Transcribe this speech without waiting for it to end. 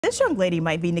This young lady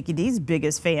might be Nikki-Dee's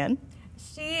biggest fan.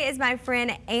 She is my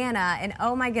friend Anna, and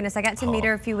oh my goodness, I got to meet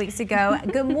her a few weeks ago.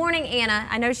 Good morning, Anna.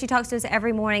 I know she talks to us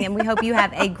every morning, and we hope you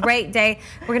have a great day.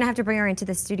 We're gonna have to bring her into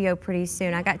the studio pretty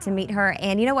soon. I got to meet her,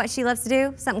 and you know what she loves to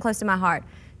do? Something close to my heart.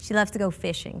 She loves to go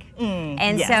fishing.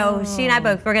 So she and I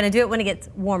both, we're gonna do it when it gets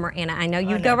warmer, Anna. I know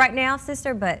you'd go right now,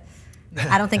 sister, but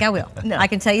I don't think I will. No. I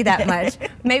can tell you that much.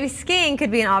 Maybe skiing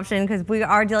could be an option because we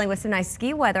are dealing with some nice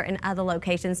ski weather in other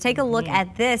locations. Take a look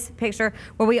at this picture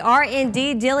where we are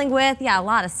indeed dealing with, a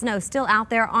lot of snow still out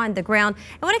there on the ground.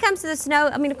 And when it comes to the snow,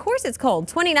 I mean, of course it's cold.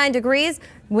 29 degrees,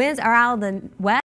 winds are out of the west.